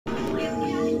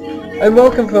And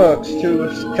welcome folks to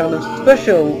a kind of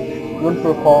special run for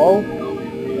a portal.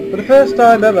 For the first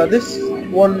time ever, this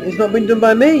one is not been done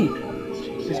by me.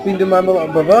 It's been done by my little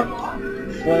brother.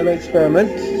 It's an experiment,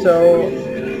 so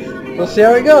we'll see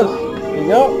how it goes. Here we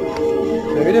go.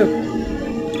 There we do.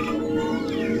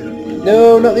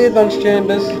 No, not the advanced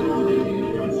chambers.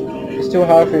 It's too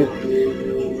hard for you.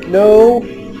 No,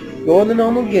 go on the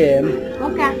normal game.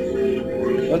 Okay.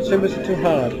 Advanced chambers are too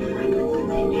hard.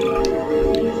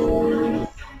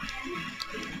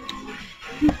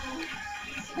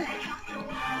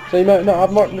 So you might not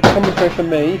have much commentary from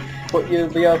me, but you'll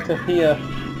be able to hear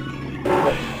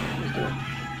what he's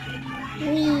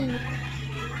doing.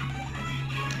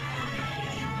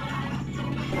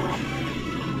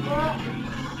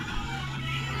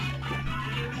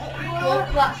 Look,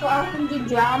 that's what happened in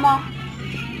drama.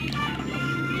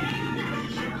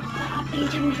 What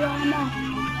happened in drama?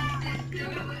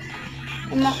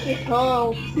 And that's the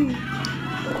whole.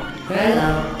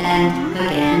 Hello, and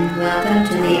again, welcome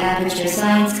to the Aperture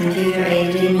Science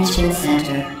Computer-Aided Admission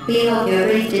Center. We hope your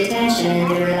brief detention in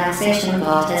the relaxation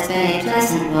vault has been a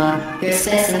pleasant one. Your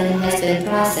specimen has been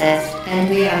processed, and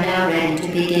we are now ready to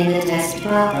begin the test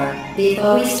proper.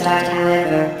 Before we start,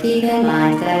 however, keep in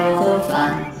mind that although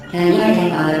fun and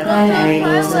learning are the primary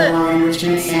goals of all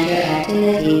enrichment center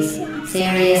activities,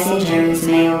 serious injuries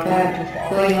may occur.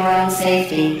 For your own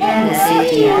safety and the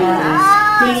safety of others,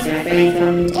 please refrain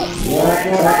from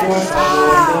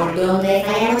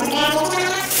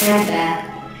Stand back.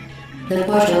 The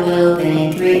portal will open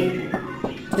in 3,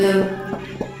 2,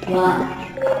 1.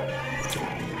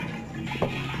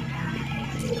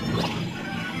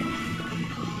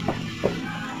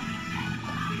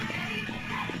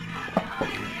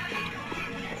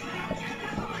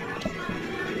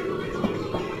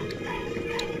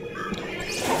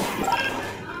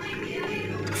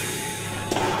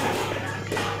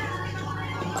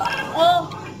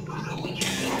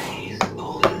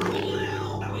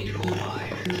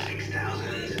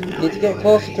 Need to get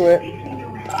closer to it.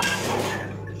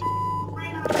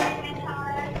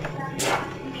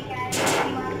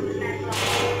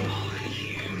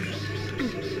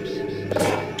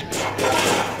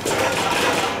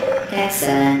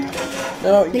 Excellent.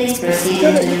 No, please proceed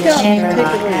into the chamber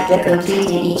lock after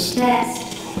completing each test.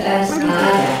 First,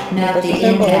 however, note the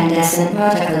incandescent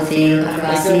particle field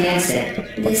across the exit.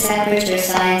 This Aperture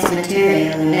Science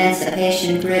Material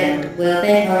Emancipation Grill will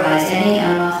vaporize any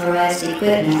unauthorized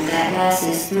equipment that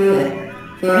passes through it.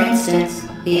 For instance,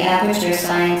 the Aperture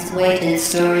Science Weight and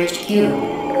Storage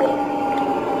Cube.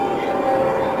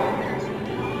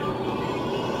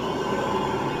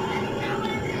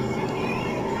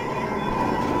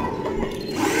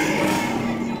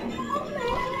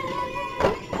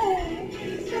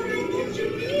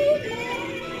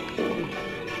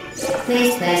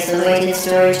 Please place the weighted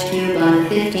storage cube on the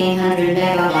 1500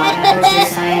 megawatt Aperture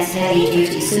Science Heavy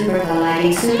Duty Super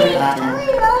Colliding Super Button.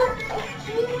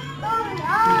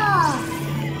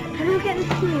 How do we get the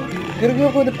cube? You're gonna go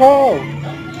for the portal.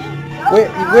 Wait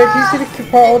till you see the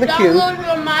portal of the cube. Download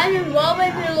your mind as well,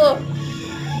 baby, look.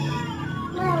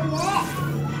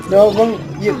 No,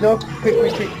 no, quick,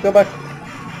 go back.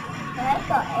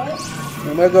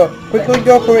 I'm gonna go. Quickly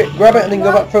go for it, grab it and then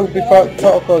go back through before the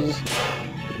portal closes.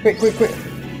 Quick.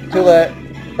 Too late.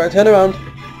 Right, turn around.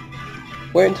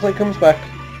 Wait until it comes back.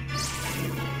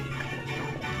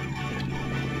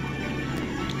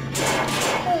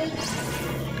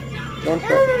 Go on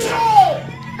for it.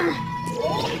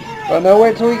 Right, now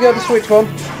wait till you get the switch one.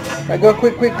 Right, go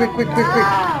quick. No,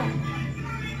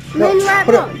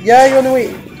 put it. Yeah, you're on the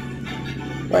way.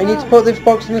 Right, you need to put this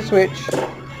box in the switch.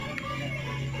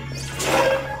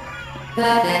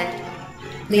 Perfect.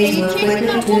 Please move quickly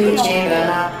to the chamber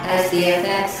lock, as the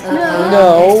effects of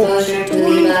exposure to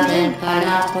the button are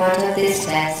not part of this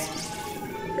test.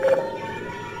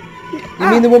 You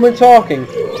mean the woman talking?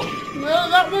 No,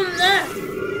 that one there.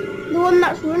 The one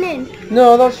that's running.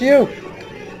 No, that's you.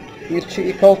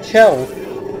 You're called Chell.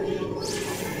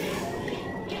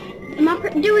 Am I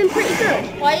doing pretty good?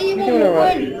 Why are you doing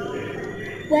alright.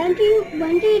 When do you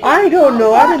I don't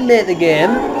know, I didn't make the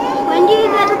game. When do you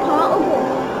get the portal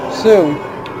gun? Soon.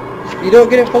 You don't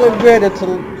get it fully upgraded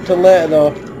till later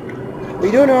though.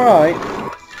 But you're doing alright.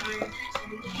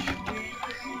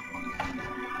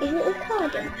 Is it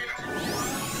recording?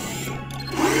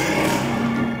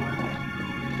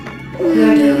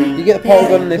 You get the portal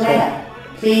gun in this one.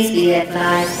 Please be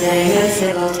advised that a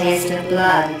noticeable taste of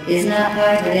blood is not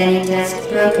part of any test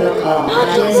protocol,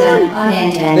 but is an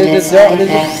unintended side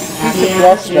effect of the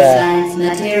Aperture Science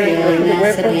Material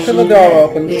Emancipation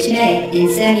Grill, which may, in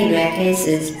semi-rare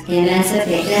cases,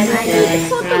 emancipate endothelium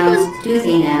grounds tooth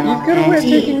enamel, You've got to and wait till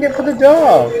you can teeth. get for the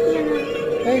door.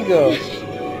 There you go.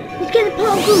 Let's get the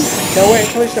portal. Now wait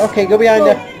until it's... Okay, go behind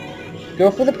her.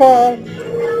 Go for the portal.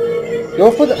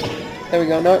 Go for the... There we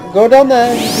go. Now go down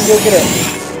there. You can go get it.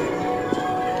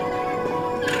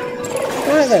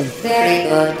 Right then. Very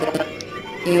good.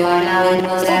 You are now in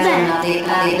possession of the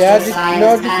Yeah,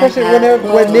 just press it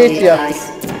when near to you. device.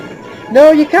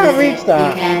 No, you can't With it, reach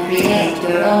that. You can create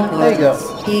your own There you go.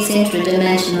 portals. These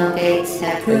interdimensional gates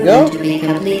have There you proven go. to be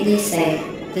completely safe.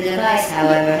 The device,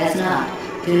 however, has not.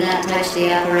 Do not touch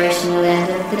the operational end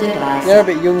of the device. You're a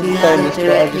bit young Do to not play look this, but I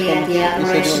directly just at the want you said you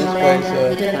operational want end to of play,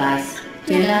 the device.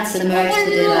 Do not submerge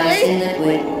the device in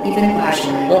liquid, even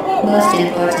partially. Oh. Most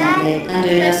importantly,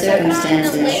 under no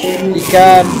circumstances should You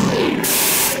can.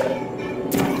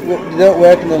 They don't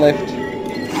work in the lift.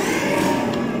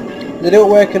 They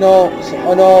don't work on all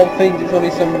things. It's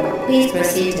only some. Please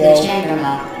proceed to the chamber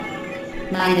lock.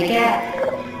 Mind the gap.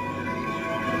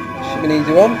 Should be an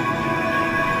easy one.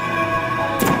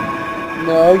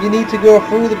 No, you need to go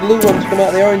through the blue one to come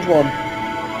out the orange one.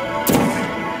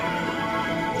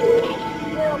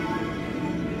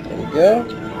 There we go.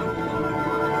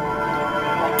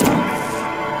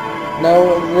 Now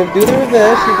we'll do the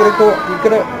reverse. You've got to go. You've got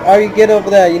to. How you get over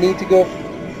there? You need to go.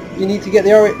 You need to get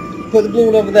the orange. Put the blue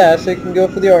one over there so you can go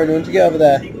for the orange one to get over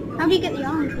there. How do you get the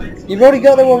orange one? You've already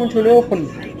got the orange one open.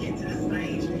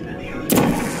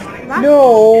 What?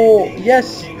 No.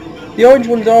 Yes. The orange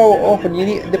one's all open. You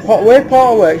need the way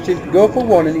portal works. You go for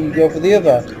one and you go for the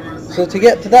other. So to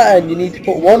get to that end, you need to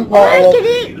put one portal.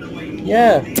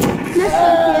 Yeah.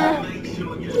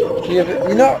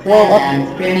 You're not. Well Well,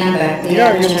 then, remember, the you're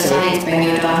not average young of for science bring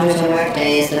your daughter to work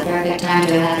day is the perfect time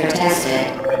to have her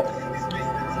tested.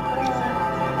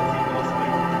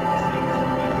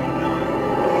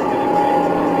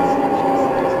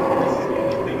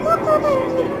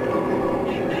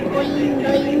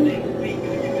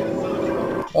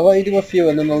 I'll let you do a few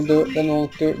and then I'll do it. Then I'll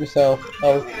do it myself.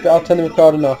 I'll turn the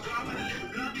recording off.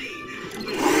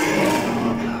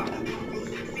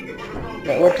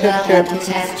 Right, we'll Welcome to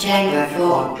test chamber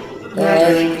 4. You're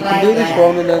doing you can quite do this well.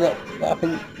 one and then I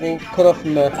think we'll cut off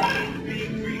from there.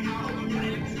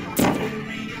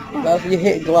 That's you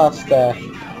hit glass there.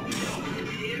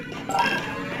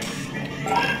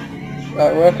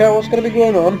 Right, work out what's going to be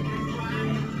going on.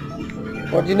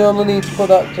 What do you normally need to put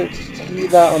that to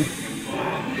keep that on?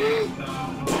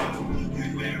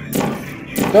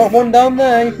 Got one down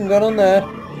there, you can go down there.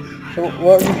 So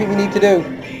what do you think you need to do?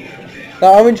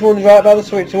 That orange one's right by the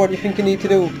switch, so what do you think you need to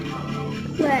do?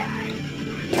 Wait.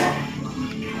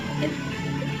 If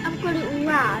I've got it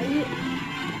right,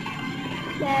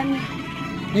 then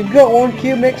You've got one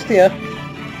cube next to you,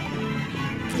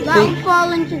 that'll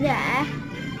fall into there.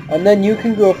 and then you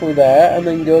can go through there, and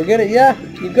then go get it. Yeah,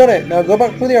 you've got it. Now go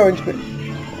back through the orange bit,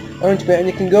 and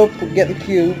you can go get the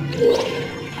cube.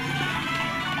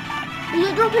 Is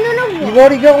it dropping another one? You've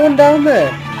already got one down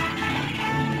there.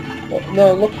 Oh,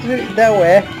 no, look through it that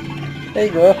way. There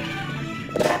you go.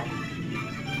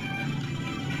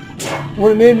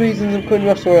 One of the main reasons I'm cutting you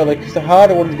off so early, because the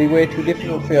harder ones will be way too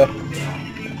difficult for you.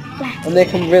 And they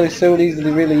come really soon, these are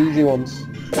the really easy ones.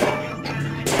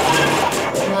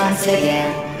 Once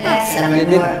again, You excellent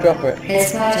didn't work. drop it.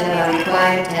 As part of our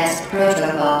required test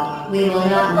protocol, we will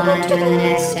not monitor the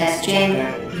next test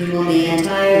chamber. You will be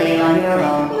entirely on your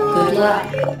own. Good luck.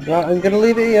 Right, I'm going to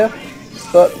leave it here.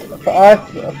 But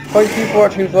thank you for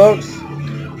watching, folks.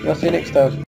 I'll see you next time.